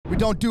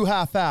don't do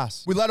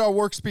half-ass. We let our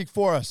work speak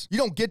for us. You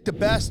don't get the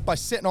best by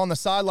sitting on the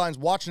sidelines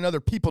watching other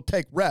people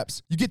take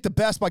reps. You get the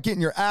best by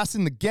getting your ass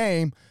in the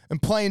game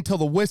and playing till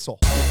the whistle.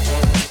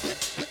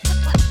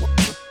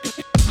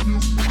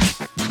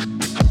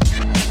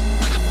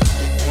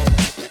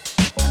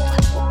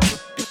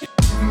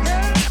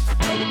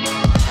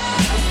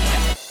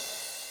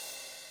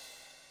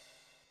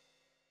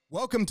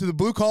 Welcome to the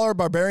Blue Collar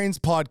Barbarians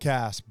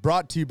podcast,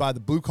 brought to you by the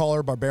Blue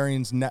Collar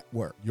Barbarians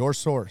Network, your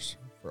source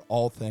for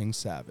all things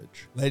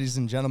savage. Ladies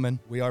and gentlemen,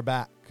 we are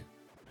back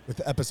with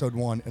episode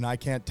 1, and I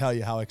can't tell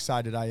you how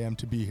excited I am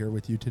to be here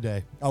with you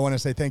today. I want to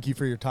say thank you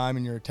for your time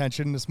and your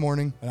attention this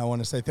morning, and I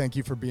want to say thank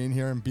you for being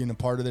here and being a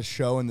part of this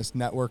show and this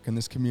network and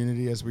this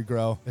community as we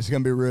grow. It's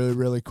going to be really,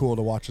 really cool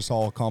to watch us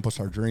all accomplish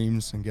our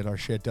dreams and get our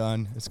shit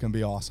done. It's going to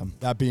be awesome.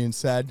 That being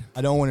said,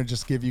 I don't want to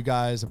just give you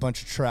guys a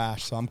bunch of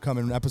trash, so I'm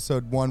coming in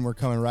episode 1. We're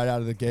coming right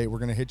out of the gate. We're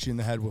going to hit you in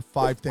the head with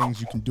 5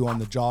 things you can do on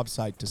the job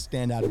site to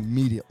stand out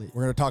immediately.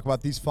 We're going to talk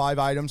about these 5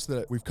 items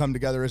that we've come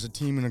together as a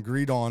team and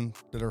agreed on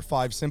that are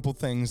 5 simple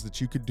things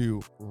that you could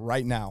do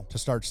right now to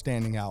start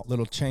standing out.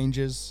 Little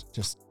changes,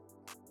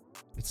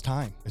 it's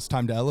time. It's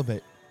time to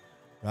elevate,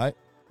 right?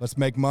 Let's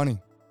make money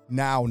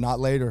now, not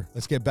later.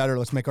 Let's get better.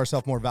 Let's make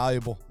ourselves more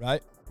valuable,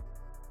 right?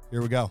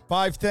 Here we go.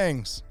 5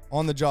 things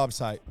on the job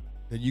site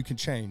that you can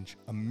change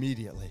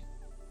immediately.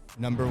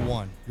 Number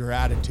 1, your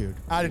attitude.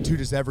 Attitude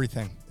is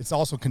everything. It's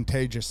also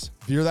contagious.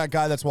 If you're that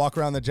guy that's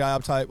walking around the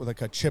job site with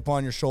like a chip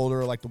on your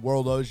shoulder, like the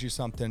world owes you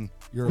something,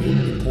 you're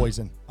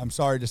poison. I'm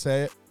sorry to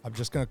say it. I'm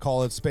just going to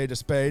call it spade a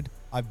spade.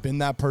 I've been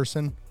that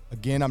person.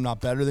 Again, I'm not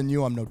better than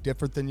you. I'm no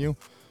different than you.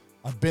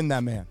 I've been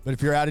that man. But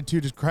if your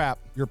attitude is crap,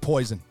 you're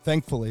poison.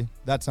 Thankfully,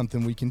 that's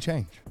something we can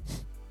change.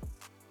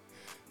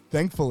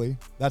 Thankfully,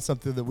 that's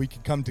something that we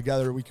can come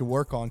together, we can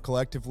work on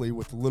collectively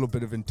with a little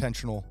bit of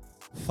intentional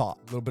thought,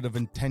 a little bit of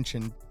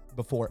intention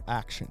before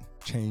action.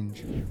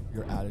 Change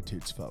your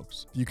attitudes,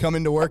 folks. If you come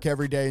into work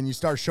every day and you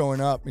start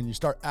showing up and you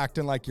start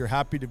acting like you're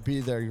happy to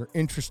be there, you're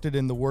interested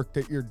in the work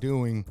that you're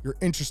doing, you're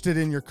interested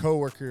in your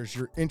coworkers,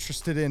 you're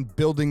interested in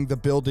building the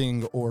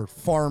building or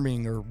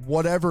farming or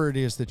whatever it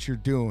is that you're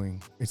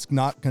doing, it's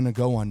not going to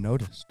go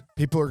unnoticed.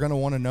 People are going to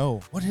want to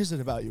know, what is it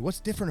about you? What's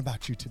different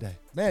about you today?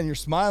 Man, you're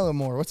smiling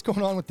more. What's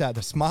going on with that?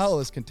 The smile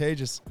is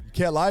contagious. You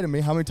can't lie to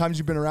me. How many times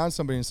you've been around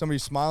somebody and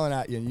somebody's smiling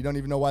at you and you don't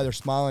even know why they're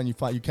smiling? You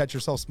catch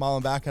yourself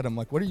smiling back at them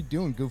like, what are you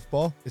doing,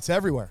 goofball? It's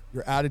everywhere.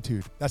 Your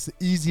attitude. That's the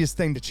easiest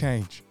thing to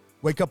change.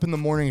 Wake up in the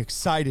morning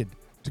excited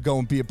to go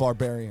and be a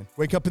barbarian.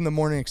 Wake up in the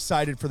morning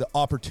excited for the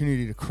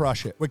opportunity to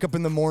crush it. Wake up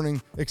in the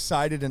morning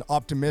excited and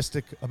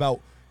optimistic about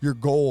your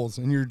goals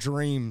and your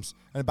dreams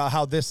and about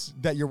how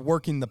that you're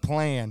working the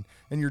plan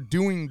and you're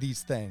doing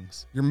these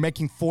things. You're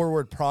making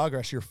forward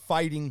progress. You're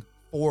fighting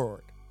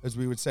forward, as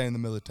we would say in the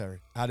military.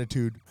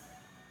 Attitude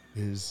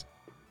is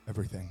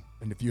everything.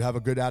 And if you have a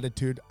good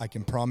attitude, I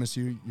can promise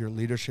you your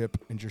leadership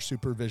and your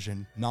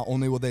supervision, not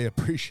only will they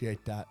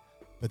appreciate that,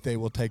 but they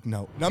will take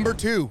note. Number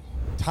 2,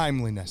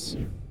 timeliness.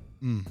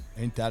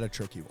 Ain't that a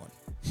tricky one?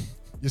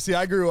 You see,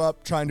 I grew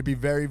up trying to be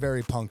very,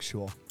 very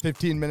punctual.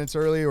 15 minutes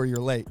early or you're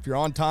late. If you're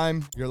on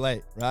time, you're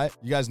late, right?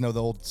 You guys know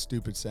the old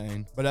stupid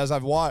saying. But as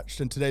I've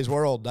watched in today's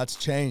world, that's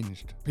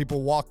changed.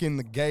 People walk in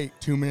the gate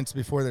 2 minutes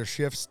before their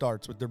shift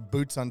starts with their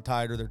boots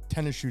untied or their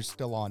tennis shoes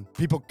still on.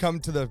 People come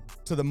to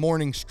the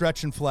morning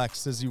stretch and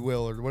flex, as you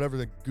will, or whatever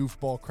the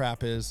goofball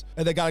crap is,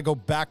 and they got to go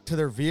back to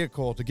their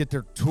vehicle to get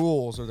their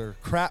tools or their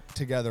crap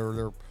together or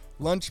their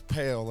lunch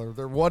pail or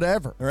their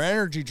whatever, their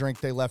energy drink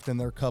they left in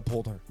their cup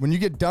holder. When you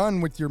get done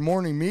with your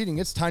morning meeting,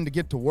 it's time to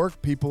get to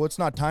work, people. It's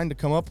not time to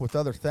come up with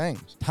other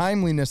things.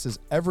 Timeliness is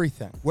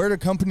everything. Where do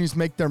companies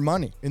make their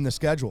money? In the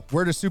schedule.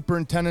 Where do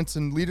superintendents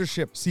and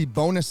leadership see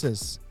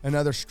bonuses and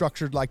other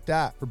structured like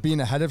that for being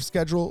ahead of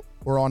schedule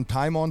or on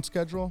time on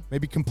schedule?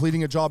 Maybe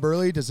completing a job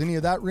early. Does any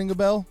of that ring a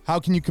bell? How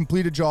can you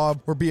complete a job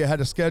or be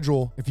ahead of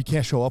schedule if you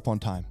can't show up on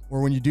time?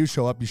 Or when you do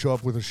show up, you show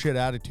up with a shit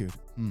attitude.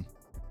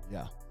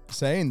 Yeah.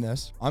 Saying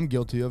this, I'm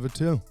guilty of it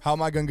too. How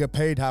am I going to get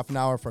paid half an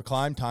hour for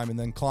climb time and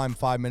then climb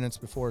 5 minutes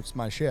before it's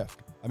my shift?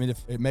 I mean, if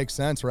it makes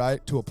sense,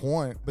 right? To a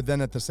point. But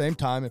then at the same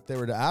time, if they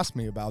were to ask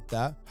me about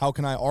that, how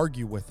can I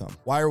argue with them?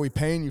 Why are we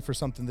paying you for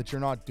something that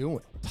you're not doing?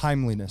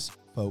 Timeliness,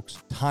 folks.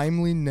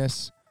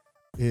 Timeliness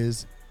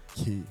is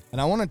key. And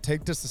I want to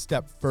take this a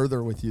step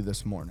further with you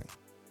this morning.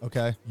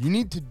 Okay? You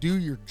need to do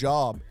your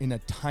job in a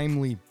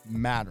timely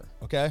manner.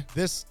 Okay?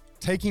 This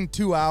taking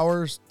 2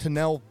 hours to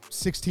nail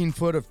 16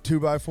 foot of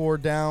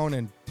 2x4 down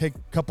and take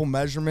a couple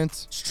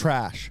measurements, it's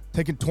trash.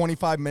 Taking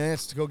 25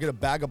 minutes to go get a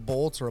bag of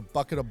bolts or a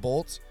bucket of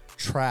bolts,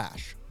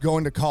 trash.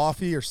 Going to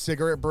coffee or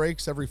cigarette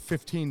breaks every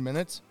 15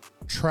 minutes,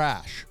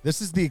 trash. This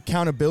is the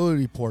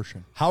accountability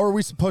portion. How are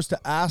we supposed to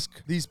ask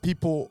these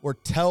people or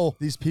tell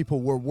these people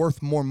we're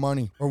worth more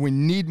money or we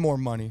need more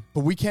money,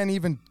 but we can't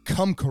even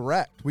come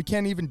correct? We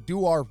can't even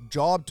do our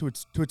job to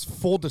its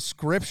full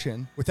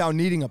description without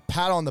needing a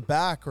pat on the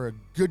back or a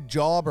good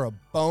job or a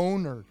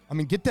bone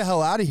get the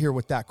hell out of here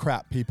with that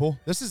crap, people.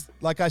 This is,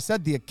 like I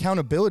said, the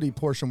accountability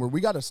portion where we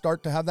got to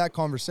start to have that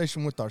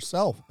conversation with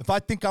ourselves. If I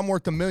think I'm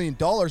worth $1 million,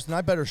 then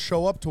I better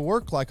show up to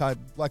work like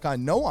I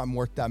know I'm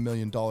worth that $1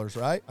 million,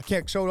 right? I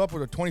can't show up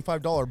with a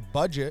 $25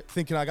 budget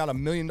thinking I got $1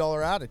 million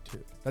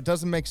attitude. That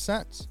doesn't make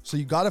sense. So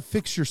you got to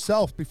fix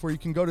yourself before you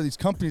can go to these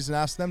companies and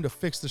ask them to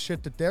fix the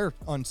shit that they're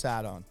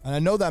unsat on. And I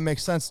know that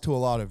makes sense to a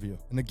lot of you.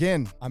 And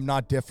again, I'm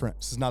not different.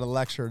 This is not a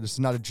lecture. This is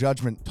not a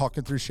judgment.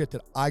 Talking through shit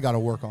that I got to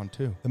work on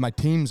too, that my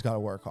team's got to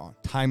work on.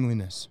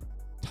 Timeliness.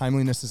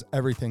 Timeliness is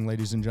everything,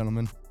 ladies and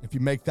gentlemen. If you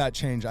make that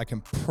change, I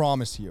can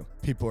promise you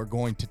people are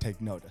going to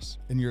take notice.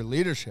 And your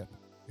leadership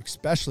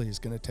especially is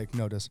going to take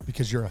notice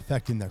because you're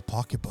affecting their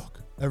pocketbook.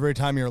 Every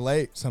time you're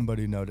late,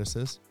 somebody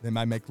notices. They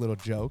might make little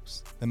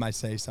jokes. They might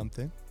say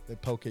something. They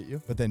poke at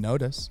you, but they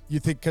notice. You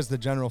think because the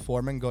general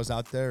foreman goes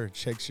out there and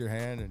shakes your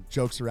hand and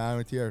jokes around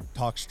with you or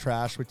talks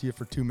trash with you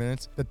for 2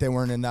 minutes that they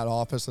weren't in that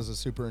office as a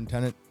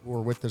superintendent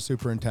or with the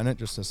superintendent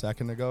just a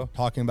second ago,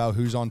 talking about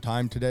who's on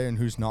time today and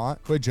who's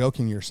not? Quit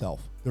joking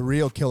yourself. The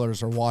real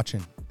killers are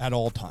watching at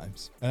all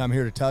times. And I'm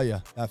here to tell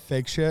you, that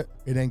fake shit,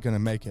 it ain't gonna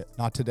make it.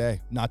 Not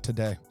today. Not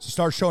today. So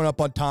start showing up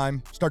on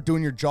time. Start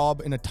doing your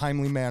job in a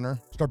timely manner.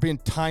 Start being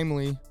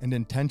timely and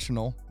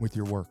intentional with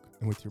your work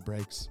and with your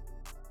breaks.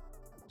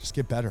 Just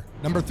get better.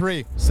 Number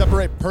 3,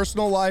 separate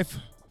personal life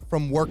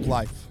from work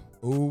life.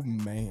 Oh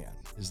man,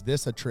 is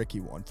this a tricky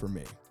one for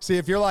me? See,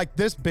 if you're like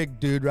this big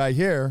dude right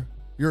here,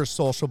 you're a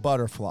social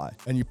butterfly,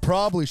 and you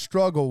probably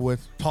struggle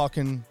with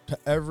talking to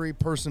every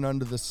person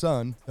under the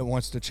sun that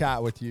wants to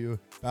chat with you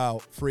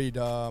about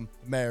freedom,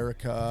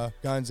 America,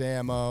 guns,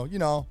 ammo,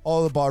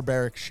 all the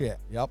barbaric shit.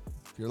 Yep.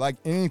 If you're like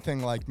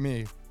anything like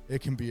me,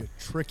 it can be a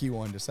tricky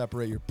one to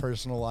separate your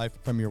personal life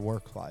from your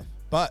work life.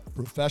 But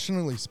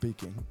professionally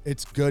speaking,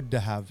 it's good to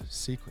have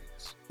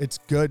secrets. It's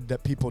good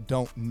that people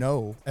don't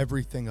know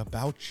everything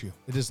about you.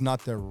 It is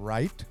not their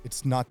right.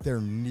 It's not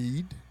their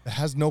need. It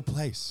has no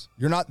place.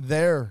 You're not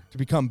there to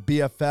become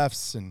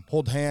BFFs and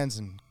hold hands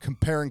and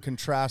compare and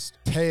contrast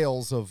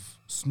tales of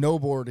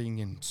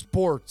snowboarding and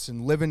sports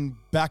and living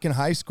back in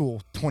high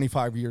school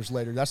 25 years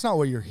later. That's not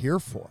what you're here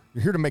for.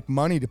 You're here to make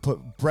money, to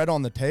put bread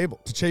on the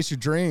table, to chase your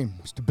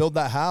dreams, to build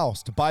that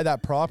house, to buy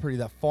that property,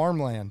 that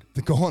farmland,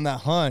 to go on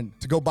that hunt,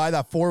 to go buy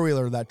that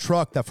four-wheeler, that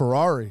truck, that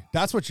Ferrari.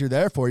 That's what you're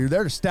there for. You're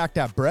there to stack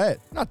that bread.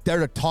 You're not there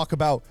to talk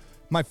about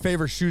my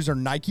favorite shoes are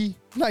Nike.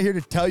 I'm not here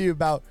to tell you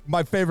about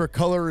my favorite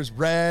color is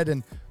red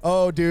and,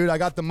 oh, dude, I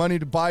got the money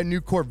to buy a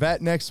new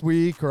Corvette next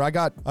week, or I'm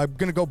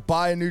going to go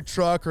buy a new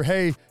truck, or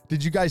hey,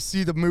 did you guys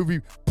see the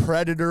movie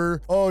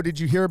Predator? Oh, did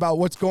you hear about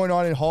what's going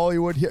on in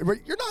Hollywood? You're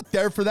not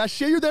there for that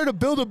shit. You're there to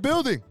build a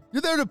building.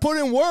 You're there to put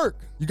in work.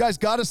 You guys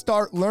got to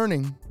start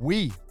learning.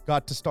 We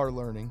got to start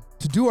learning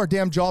to do our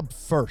damn job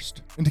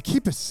first and to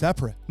keep it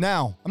separate.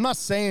 Now, I'm not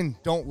saying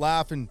don't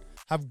laugh and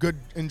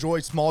enjoy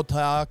small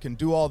talk and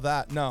do all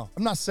that. No,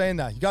 I'm not saying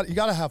that. You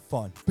got to have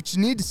fun, but you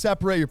need to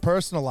separate your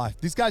personal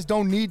life. These guys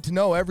don't need to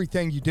know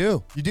everything you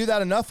do. You do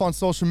that enough on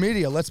social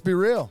media. Let's be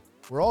real.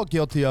 We're all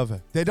guilty of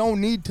it. They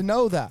don't need to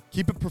know that.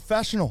 Keep it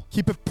professional.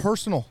 Keep it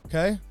personal,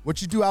 okay?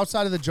 What you do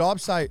outside of the job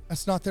site,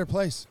 that's not their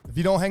place. If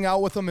you don't hang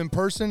out with them in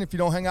person, if you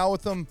don't hang out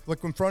with them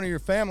like in front of your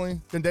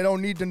family, then they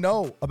don't need to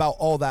know about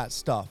all that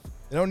stuff.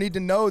 They don't need to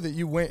know that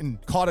you went and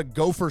caught a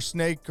gopher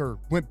snake or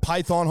went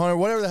python hunter,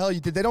 whatever the hell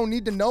you did. They don't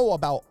need to know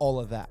about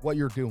all of that, what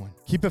you're doing.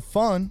 Keep it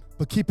fun,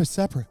 but keep it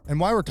separate. And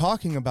while we're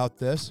talking about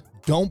this,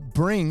 don't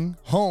bring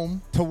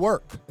home to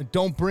work and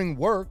don't bring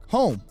work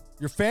home.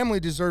 Your family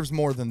deserves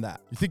more than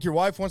that. You think your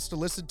wife wants to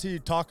listen to you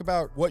talk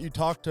about what you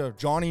talked to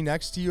Johnny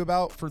next to you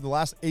about for the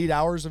last 8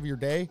 hours of your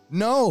day?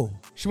 No.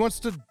 She wants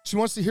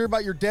to hear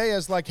about your day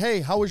as like, hey,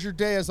 how was your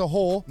day as a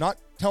whole? Not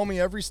tell me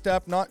every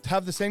step, not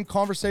have the same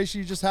conversation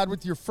you just had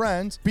with your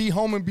friends. Be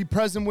home and be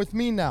present with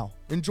me now.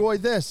 Enjoy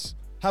this.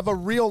 Have a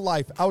real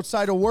life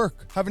outside of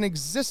work. Have an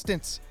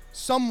existence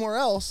somewhere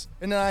else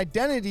and an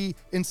identity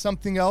in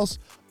something else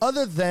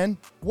other than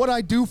what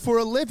I do for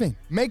a living.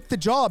 Make the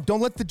job. Don't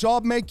let the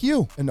job make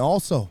you. And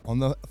also, on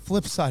the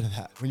flip side of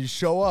that, when you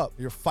show up,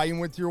 you're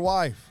fighting with your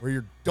wife, or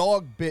your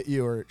dog bit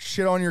you, or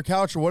shit on your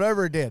couch, or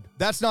whatever it did.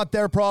 That's not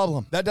their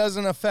problem. That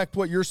doesn't affect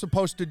what you're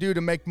supposed to do to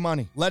make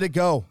money. Let it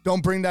go.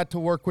 Don't bring that to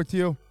work with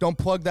you. Don't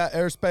plug that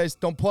airspace.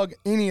 Don't plug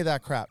any of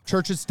that crap.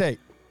 Church and state,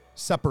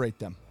 separate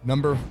them.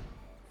 Number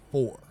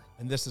 4,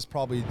 and this is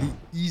probably the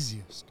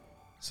easiest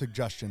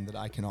suggestion that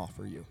I can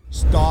offer you.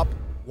 Stop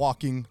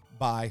walking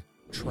by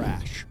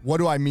trash. What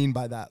do I mean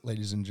by that,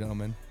 ladies and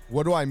gentlemen?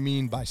 What do I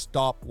mean by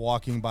stop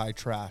walking by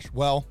trash?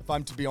 Well, if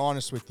I'm to be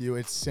honest with you,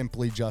 it's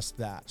simply just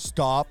that.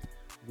 Stop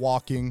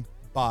walking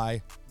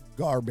by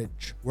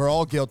garbage. We're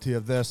all guilty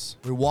of this.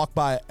 We walk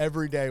by it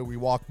every day. We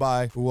walk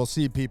by, we'll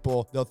see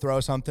people, they'll throw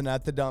something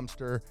at the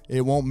dumpster.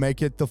 It won't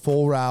make it the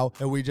full route,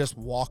 and we just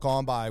walk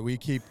on by. We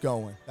keep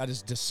going. That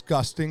is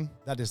disgusting.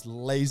 That is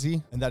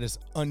lazy, and that is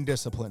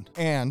undisciplined.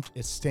 And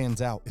it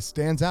stands out. It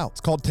stands out.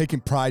 It's called taking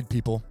pride,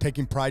 people.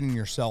 Taking pride in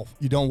yourself.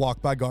 You don't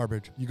walk by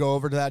garbage. You go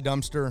over to that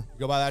dumpster, you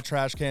go by that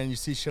trash can, you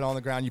see shit on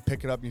the ground, you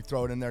pick it up and you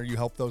throw it in there. You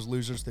help those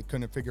losers that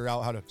couldn't figure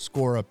out how to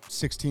score a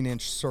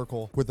 16-inch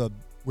circle with a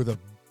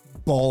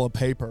ball of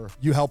paper.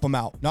 You help them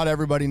out. Not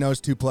everybody knows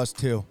 2 +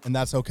 2, and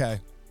that's okay.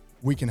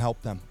 We can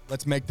help them.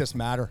 Let's make this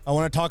matter. I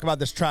want to talk about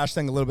this trash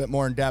thing a little bit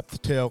more in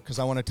depth too, because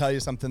I want to tell you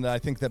something that I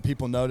think that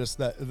people notice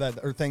that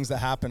or things that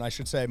happen, I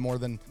should say, more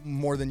than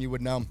you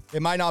would know.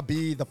 It might not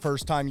be the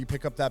first time you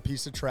pick up that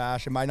piece of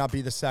trash. It might not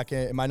be the second.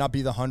 It might not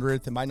be the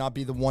 100th. It might not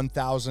be the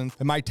 1,000th.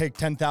 It might take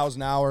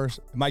 10,000 hours.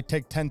 It might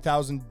take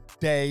 10,000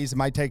 days. It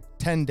might take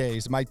 10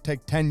 days. It might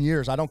take 10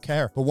 years. I don't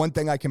care. But one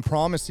thing I can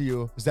promise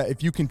you is that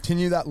if you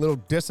continue that little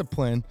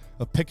discipline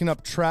of picking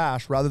up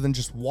trash rather than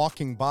just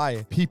walking by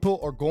it, people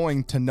are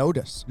going to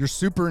notice. Your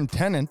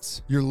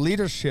superintendents, your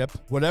leadership,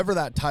 whatever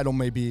that title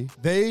may be,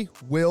 they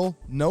will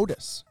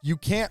notice. You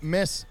can't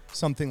miss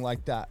something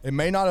like that. It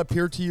may not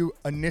appear to you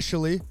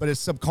initially, but it's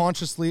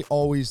subconsciously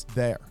always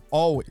there.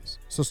 Always.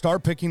 So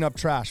start picking up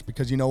trash,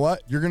 because you know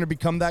what? You're going to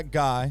become that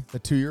guy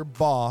that to your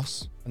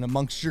boss and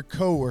amongst your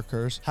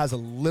coworkers has a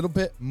little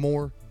bit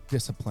more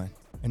discipline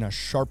and a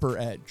sharper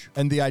edge.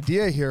 And the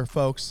idea here,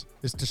 folks,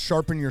 is to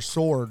sharpen your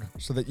sword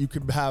so that you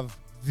could have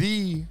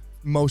the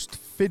most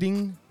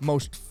fitting,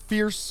 most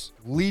fierce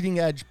leading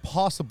edge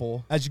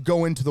possible as you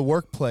go into the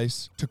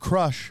workplace to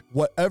crush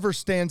whatever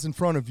stands in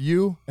front of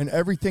you and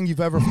everything you've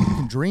ever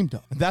fucking dreamed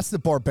of. And that's the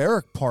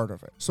barbaric part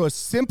of it. So as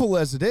simple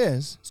as it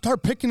is,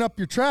 start picking up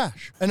your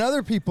trash and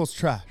other people's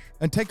trash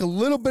and take a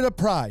little bit of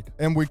pride,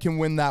 and we can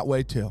win that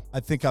way too. I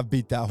think I've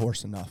beat that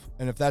horse enough.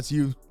 And if that's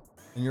you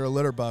and you're a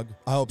litter bug,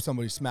 I hope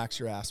somebody smacks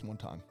your ass one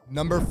time.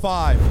 Number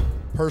 5,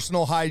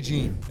 personal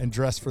hygiene and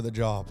dress for the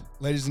job.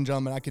 Ladies and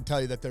gentlemen, I can tell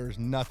you that there is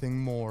nothing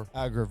more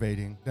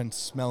aggravating than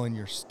smelling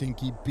your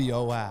stinky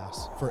BO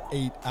ass for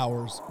 8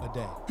 hours a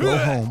day. Go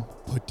home,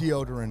 put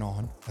deodorant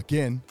on.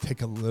 Again,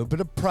 take a little bit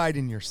of pride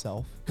in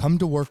yourself. Come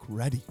to work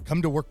ready.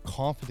 Come to work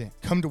confident.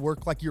 Come to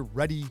work like you're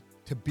ready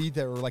to be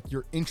there, or like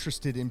you're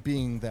interested in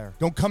being there.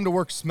 Don't come to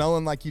work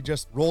smelling like you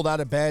just rolled out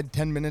of bed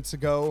 10 minutes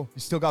ago.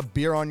 You still got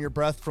beer on your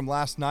breath from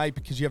last night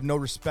because you have no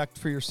respect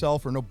for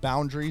yourself or no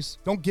boundaries.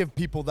 Don't give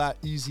people that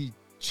easy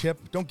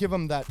chip. Don't give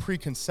them that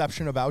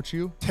preconception about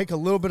you. Take a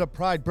little bit of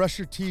pride, brush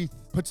your teeth,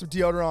 put some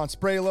deodorant on,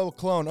 spray a little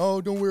cologne.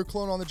 Oh, don't wear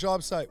cologne on the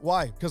job site.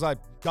 Why? Because I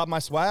got my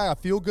swag, I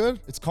feel good,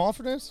 it's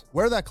confidence.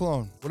 Wear that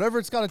cologne. Whatever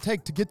it's got to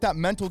take to get that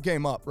mental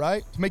game up,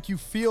 right? To make you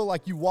feel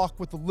like you walk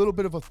with a little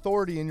bit of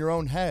authority in your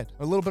own head,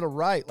 a little bit of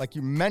right, like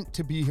you're meant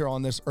to be here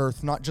on this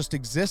earth, not just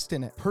exist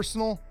in it.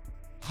 Personal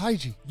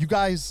hygiene. You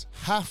guys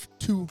have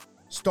to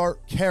start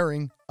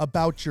caring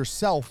about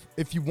yourself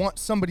if you want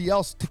somebody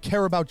else to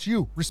care about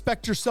you.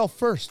 Respect yourself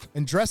first.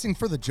 And dressing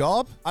for the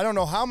job, I don't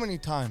know how many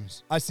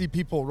times I see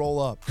people roll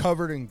up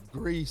covered in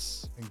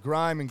grease and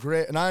grime and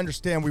grit. And I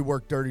understand we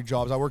work dirty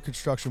jobs. I work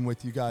construction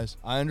with you guys.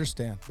 I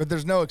understand. But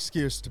there's no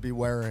excuse to be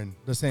wearing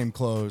the same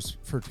clothes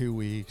for 2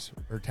 weeks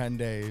or 10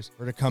 days,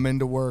 or to come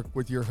into work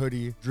with your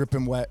hoodie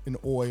dripping wet in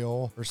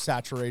oil or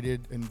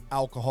saturated in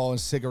alcohol and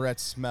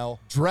cigarette smell.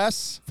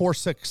 Dress for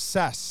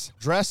success.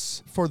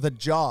 Dress for the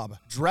job.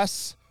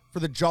 Dress for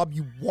the job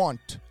you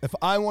want. If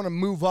I want to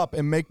move up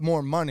and make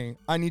more money,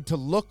 I need to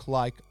look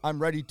like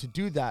I'm ready to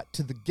do that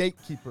to the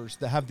gatekeepers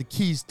that have the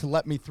keys to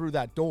let me through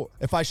that door.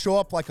 If I show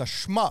up like a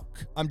schmuck,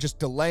 I'm just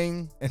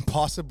delaying and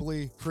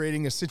possibly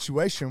creating a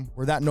situation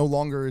where that no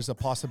longer is a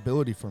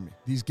possibility for me.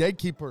 These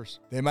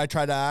gatekeepers, they might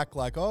try to act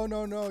like, oh,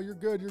 no, you're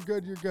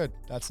good.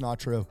 That's not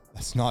true.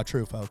 That's not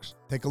true, folks.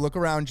 Take a look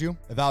around you,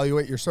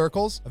 evaluate your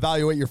circles,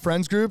 evaluate your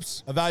friends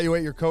groups,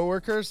 evaluate your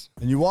coworkers,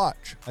 and you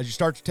watch. As you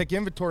start to take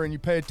inventory and you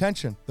pay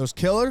attention, those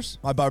killers,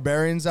 my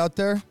barbarians out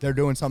there, they're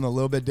doing something a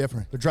little bit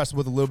different. They're dressed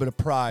with a little bit of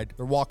pride.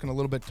 They're walking a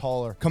little bit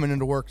taller, coming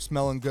into work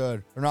smelling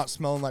good. They're not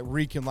smelling like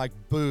reeking like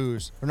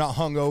booze. They're not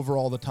hungover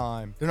all the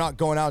time. They're not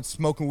going out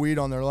smoking weed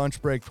on their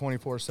lunch break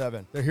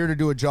 24/7. They're here to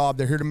do a job.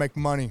 They're here to make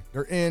money.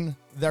 They're in,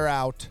 they're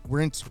out.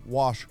 Rinse,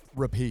 wash,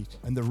 repeat.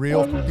 And the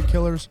real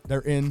killers,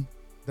 they're in,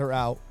 they're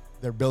out.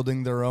 They're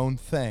building their own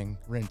thing.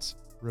 Rinse,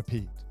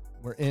 repeat.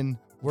 We're in,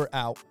 we're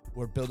out.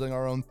 We're building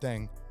our own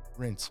thing.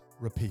 Rinse,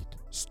 repeat.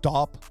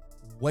 Stop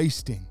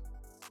wasting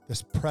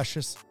this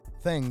precious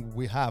thing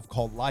we have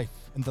called life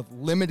and the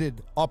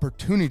limited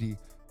opportunity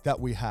that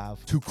we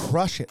have to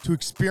crush it, to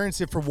experience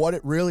it for what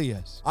it really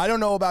is. I don't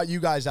know about you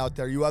guys out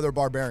there, you other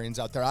barbarians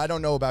out there. I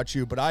don't know about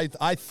you, but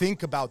I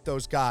think about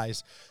those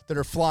guys that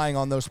are flying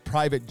on those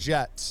private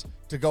jets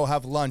to go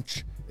have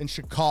lunch in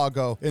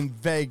Chicago, in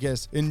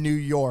Vegas, in New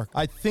York.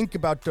 I think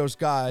about those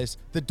guys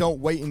that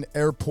don't wait in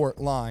airport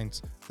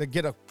lines, that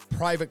get a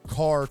private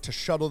car to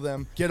shuttle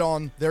them, get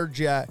on their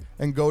jet,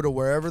 and go to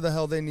wherever the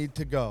hell they need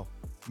to go.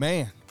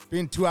 Man,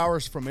 Being 2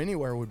 hours from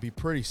anywhere would be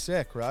pretty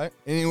sick, right?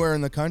 Anywhere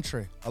in the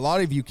country. A lot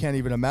of you can't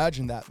even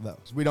imagine that, though.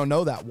 We don't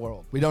know that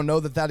world. We don't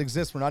know that that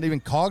exists. We're not even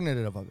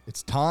cognitive of it.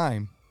 It's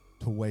time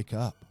to wake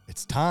up.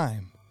 It's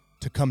time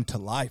to come to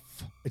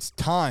life. It's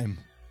time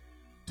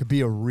to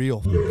be a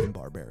real fucking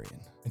barbarian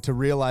and to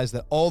realize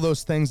that all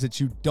those things that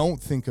you don't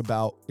think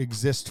about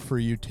exist for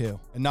you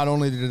too. And not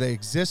only do they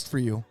exist for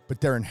you,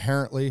 but they're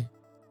inherently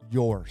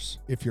yours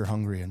if you're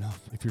hungry enough,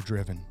 if you're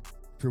driven,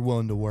 if you're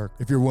willing to work,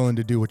 if you're willing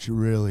to do what you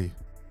really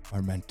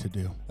are meant to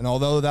do. And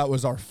although that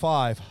was our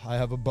 5, I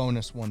have a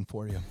bonus one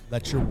for you.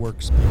 Let your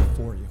work speak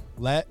for you.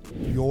 Let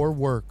your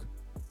work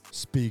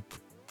speak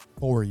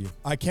for you.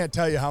 I can't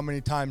tell you how many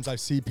times I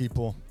see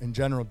people in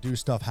general do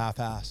stuff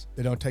half-ass.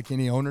 They don't take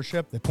any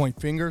ownership. They point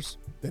fingers.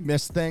 They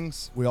miss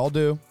things. We all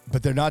do.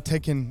 But they're not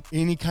taking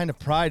any kind of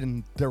pride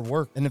in their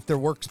work. And if their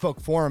work spoke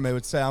for them, they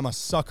would say, I'm a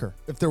sucker.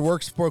 If their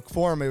work spoke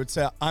for them, they would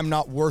say, I'm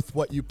not worth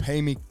what you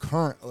pay me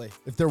currently.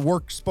 If their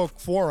work spoke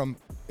for them,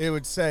 it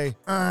would say,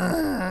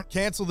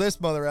 cancel this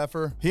mother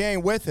effer. He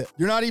ain't with it.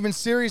 You're not even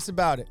serious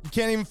about it. You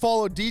can't even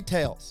follow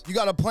details. You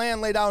got a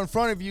plan laid out in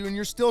front of you and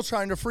you're still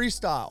trying to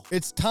freestyle.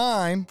 It's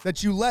time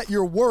that you let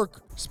your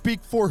work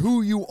speak for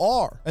who you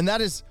are. And that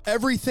is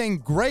everything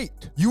great.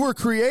 You were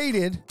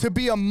created to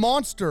be a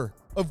monster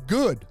of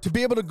good, to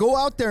be able to go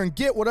out there and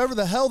get whatever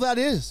the hell that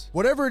is,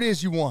 whatever it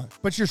is you want.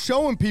 But you're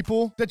showing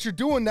people that you're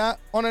doing that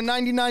on a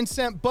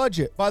 99-cent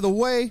budget by the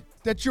way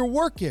that your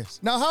work is.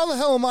 Now, how the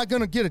hell am I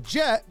gonna get a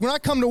jet when I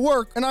come to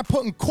work and I'm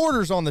putting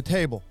quarters on the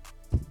table?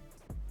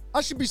 I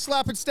should be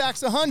slapping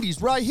stacks of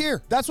hundies right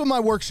here. That's what my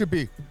work should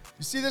be. You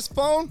see this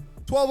phone?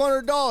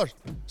 $1,200.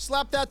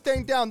 Slap that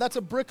thing down. That's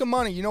a brick of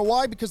money. You know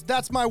why? Because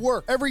that's my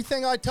work.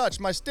 Everything I touch,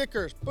 my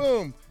stickers,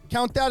 boom.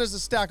 Count that as a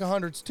stack of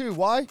hundreds too.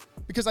 Why?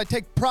 Because I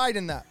take pride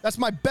in that. That's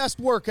my best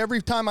work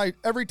every time I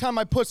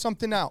put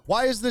something out.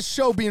 Why is this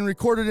show being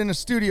recorded in a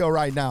studio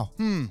right now?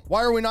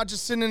 Why are we not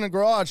just sitting in a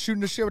garage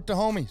shooting the shit with the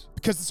homies?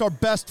 Because it's our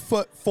best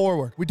foot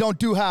forward. We don't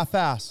do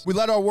half-ass. We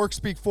let our work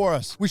speak for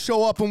us. We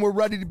show up when we're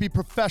ready to be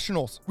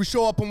professionals. We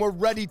show up when we're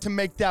ready to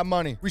make that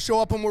money. We show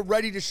up when we're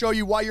ready to show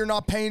you why you're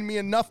not paying me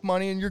enough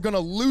money and you're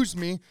gonna lose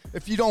me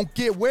if you don't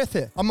get with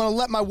it. I'm gonna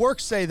let my work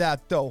say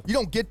that though. You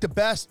don't get the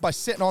best by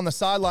sitting on the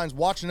sidelines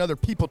watching other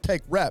people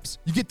take reps.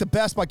 You get the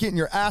best by getting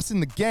your ass in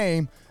the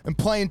game and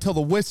playing till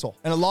the whistle.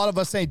 And a lot of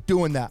us ain't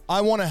doing that.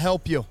 I wanna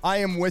help you. I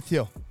am with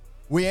you.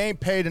 We ain't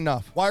paid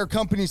enough. Why are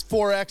companies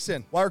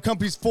 4Xing? Why are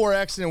companies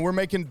 4Xing and we're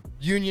making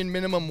union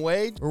minimum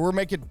wage? Or we're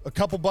making a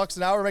couple bucks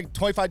an hour, we're making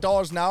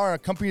 $25 an hour and a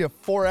company of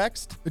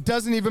 4X'd? It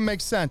doesn't even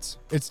make sense.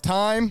 It's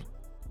time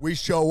we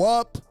show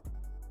up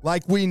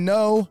like we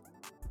know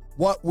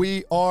what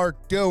we are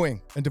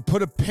doing. And to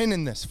put a pin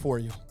in this for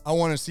you, I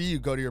want to see you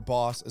go to your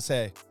boss and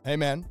say, hey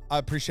man, I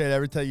appreciate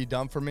everything you've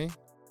done for me.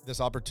 This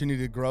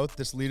opportunity to growth,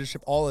 this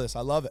leadership, all of this.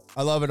 I love it.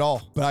 I love it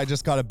all. But I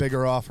just got a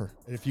bigger offer.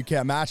 And if you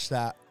can't match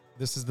that,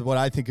 this is what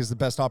I think is the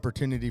best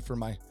opportunity for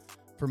my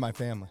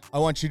family. I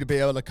want you to be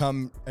able to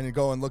come and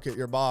go and look at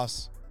your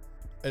boss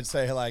and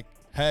say like,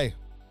 hey,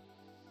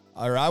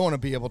 or I want to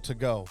be able to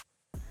go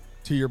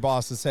to your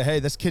boss and say, hey,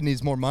 this kid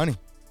needs more money.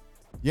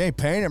 You ain't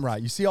paying him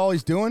right. You see all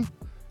he's doing?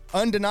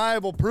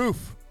 Undeniable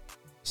proof.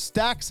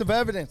 Stacks of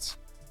evidence.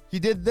 He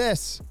did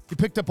this. He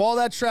picked up all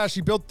that trash.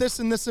 He built this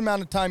in this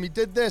amount of time. He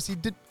did this. He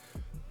did,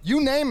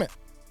 you name it.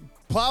 He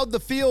plowed the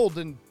field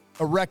in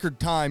a record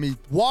time. He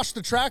washed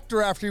the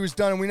tractor after he was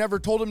done, and we never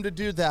told him to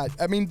do that.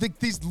 I mean,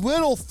 these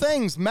little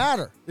things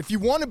matter. If you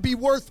want to be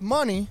worth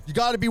money, you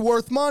got to be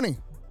worth money.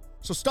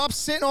 So stop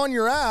sitting on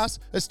your ass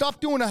and stop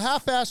doing a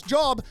half-ass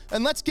job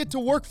and let's get to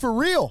work for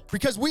real.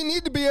 Because we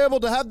need to be able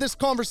to have this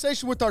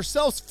conversation with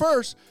ourselves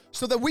first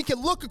so that we can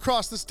look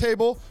across this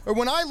table, or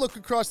when I look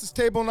across this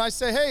table and I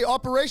say, hey,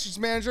 operations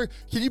manager,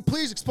 can you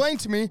please explain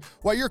to me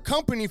why your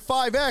company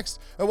 5X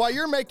and why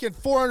you're making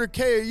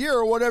 $400K a year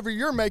or whatever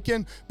you're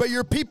making, but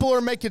your people are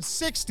making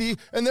 60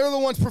 and they're the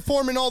ones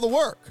performing all the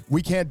work.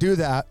 We can't do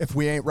that if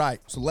we ain't right.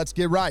 So let's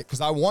get right,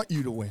 because I want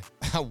you to win.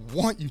 I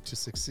want you to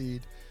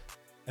succeed.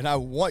 And I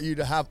want you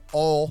to have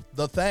all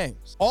the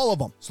things, all of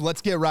them. So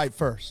let's get right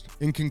first.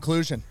 In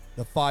conclusion,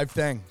 the 5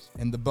 things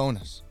and the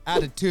bonus: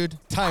 attitude,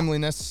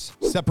 timeliness,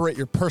 separate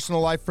your personal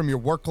life from your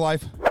work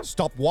life,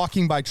 stop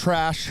walking by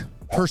trash,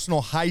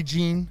 personal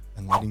hygiene,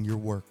 and letting your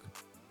work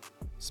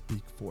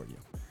speak for you.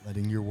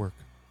 Letting your work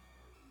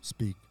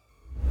speak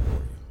for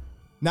you.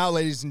 Now,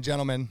 ladies and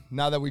gentlemen,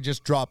 now that we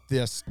just dropped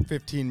this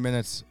 15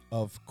 minutes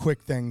of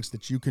quick things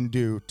that you can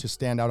do to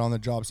stand out on the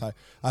job site,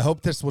 I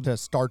hope this will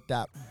just start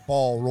that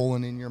ball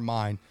rolling in your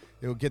mind.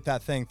 It will get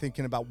that thing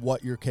thinking about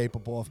what you're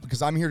capable of,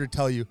 because I'm here to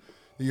tell you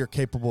that you're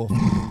capable of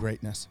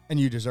greatness and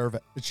you deserve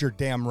it. It's your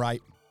damn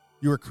right.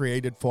 You were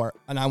created for it,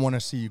 and I want to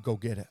see you go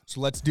get it.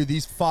 So let's do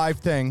these 5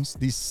 things,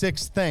 these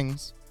 6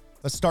 things.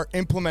 Let's start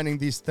implementing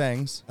these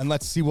things and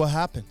let's see what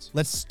happens.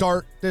 Let's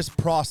start this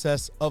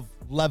process of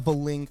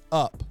leveling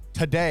up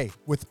today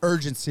with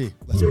urgency.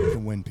 Let's make a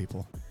win,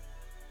 people.